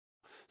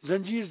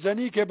زنجیر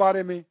زنی کے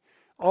بارے میں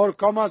اور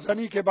قما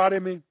زنی کے بارے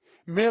میں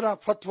میرا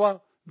فتویٰ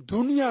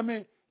دنیا میں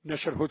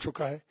نشر ہو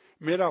چکا ہے،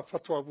 میرا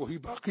فتویٰ وہی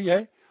باقی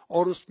ہے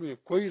اور اس میں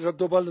کوئی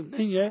رد و بدل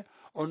نہیں ہے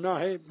اور نہ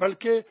ہے،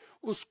 بلکہ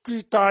اس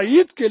کی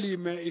تائید کے لیے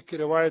میں ایک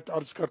روایت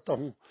عرض کرتا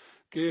ہوں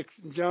کہ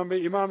جہاں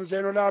امام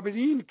زین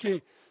العابدین کے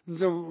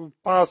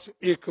پاس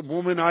ایک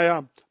مومن آیا،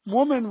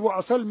 مومن وہ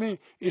اصل میں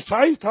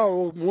عیسائی تھا،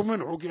 وہ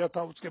مومن ہو گیا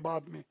تھا اس کے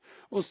بعد میں،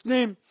 اس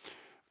نے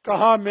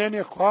کہا میں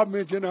نے خواب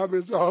میں جناب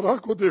زہرا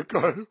کو دیکھا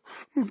ہے،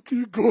 ان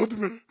کی گود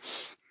میں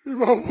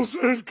امام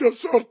حسین کا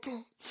سر تھا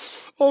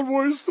اور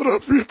وہ اس طرح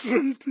پیٹ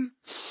رہی تھی۔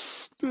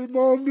 تو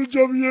امام نے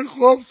جب یہ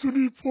خواب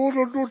سنی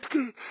فوراً اٹھ کے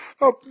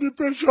اپنی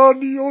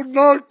پیشانی اور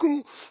ناک کو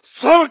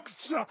سر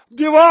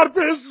دیوار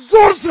پہ اس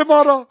زور سے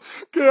مارا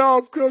کہ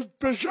آپ کا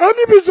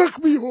پیشانی بھی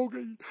زخمی ہو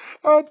گئی،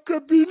 آپ کا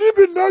بینی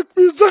بھی، ناک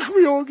بھی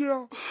زخمی ہو گیا،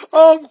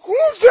 آپ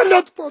خون سے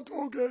لت پت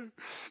ہو گئے۔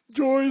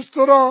 جو اس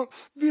طرح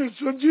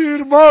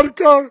زنجیر مار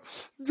کر،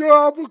 جو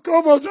آپ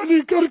قما زنی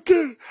کر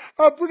کے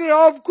اپنے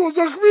آپ کو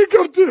زخمی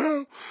کرتے ہیں،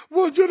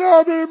 وہ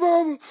جناب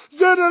امام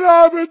زین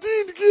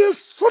العابدین کی اس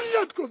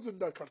سنت کو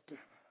زندہ کرتے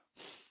ہیں۔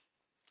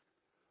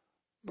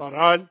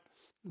 بہرحال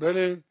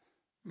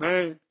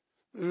میں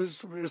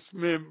اس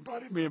میں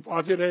بارے میں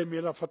واضح رہے،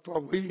 میرا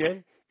فتویٰ وہی ہے،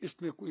 اس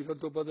میں کوئی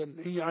رد و بدل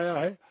نہیں آیا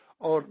ہے،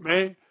 اور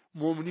میں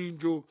مومنین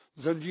جو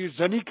زنجیر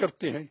زنی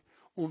کرتے ہیں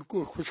ان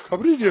کو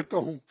خوشخبری دیتا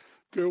ہوں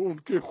کہ ان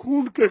کے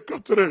خون کے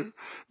قطرے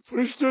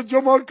فرشتے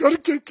جمع کر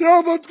کے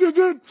قیامت کے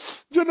دن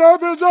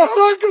جناب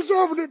زہرا کے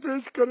سامنے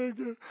پیش کریں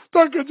گے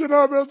تاکہ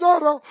جناب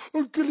زہرا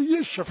ان کے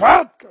لیے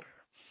شفاعت کرے،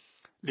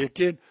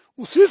 لیکن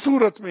اسی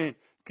صورت میں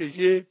کہ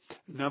یہ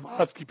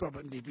نماز کی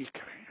پابندی بھی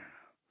کریں۔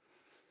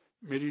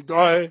 میری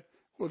دعا ہے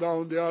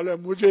خداوند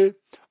عالم مجھے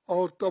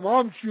اور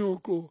تمام شیعوں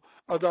کو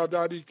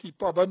عزاداری کی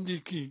پابندی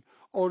کی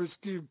اور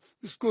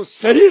اس کو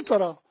صحیح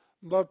طرح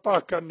برپا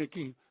کرنے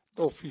کی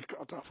توفیق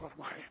عطا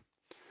فرمائے،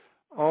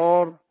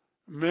 اور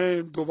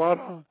میں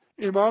دوبارہ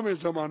امام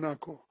زمانہ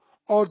کو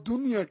اور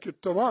دنیا کے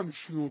تمام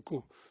شیعوں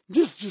کو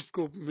جس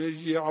کو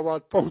میری یہ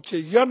آواز پہنچے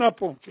یا نہ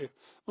پہنچے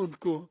ان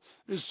کو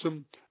اس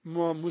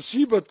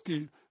مصیبت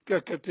کی کیا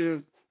کہتے ہیں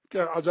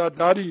کہ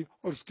عزاداری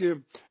اور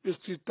اس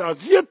کی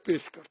تعزیت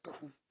پیش کرتا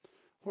ہوں۔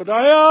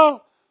 خدایا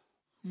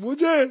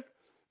مجھے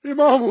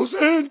امام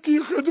حسین کی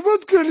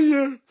خدمت کے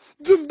لیے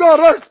زندہ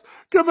رکھ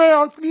کہ میں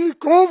اپنی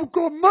قوم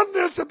کو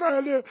مرنے سے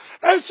پہلے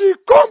ایسی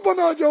قوم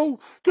بنا جاؤں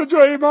کہ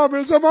جو امام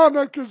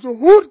زمانہ کے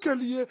ظہور کے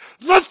لیے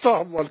رستہ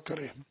عمل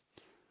کرے۔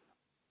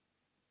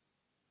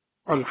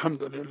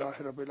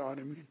 الحمدللہ رب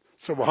العالمین،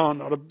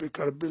 سبحان ربک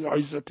رب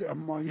العزت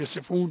عما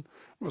یصفون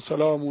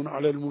وسلام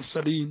علی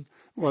المرسلین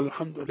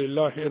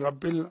والحمدللہ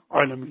رب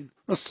العالمین۔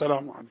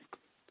 السلام علیکم۔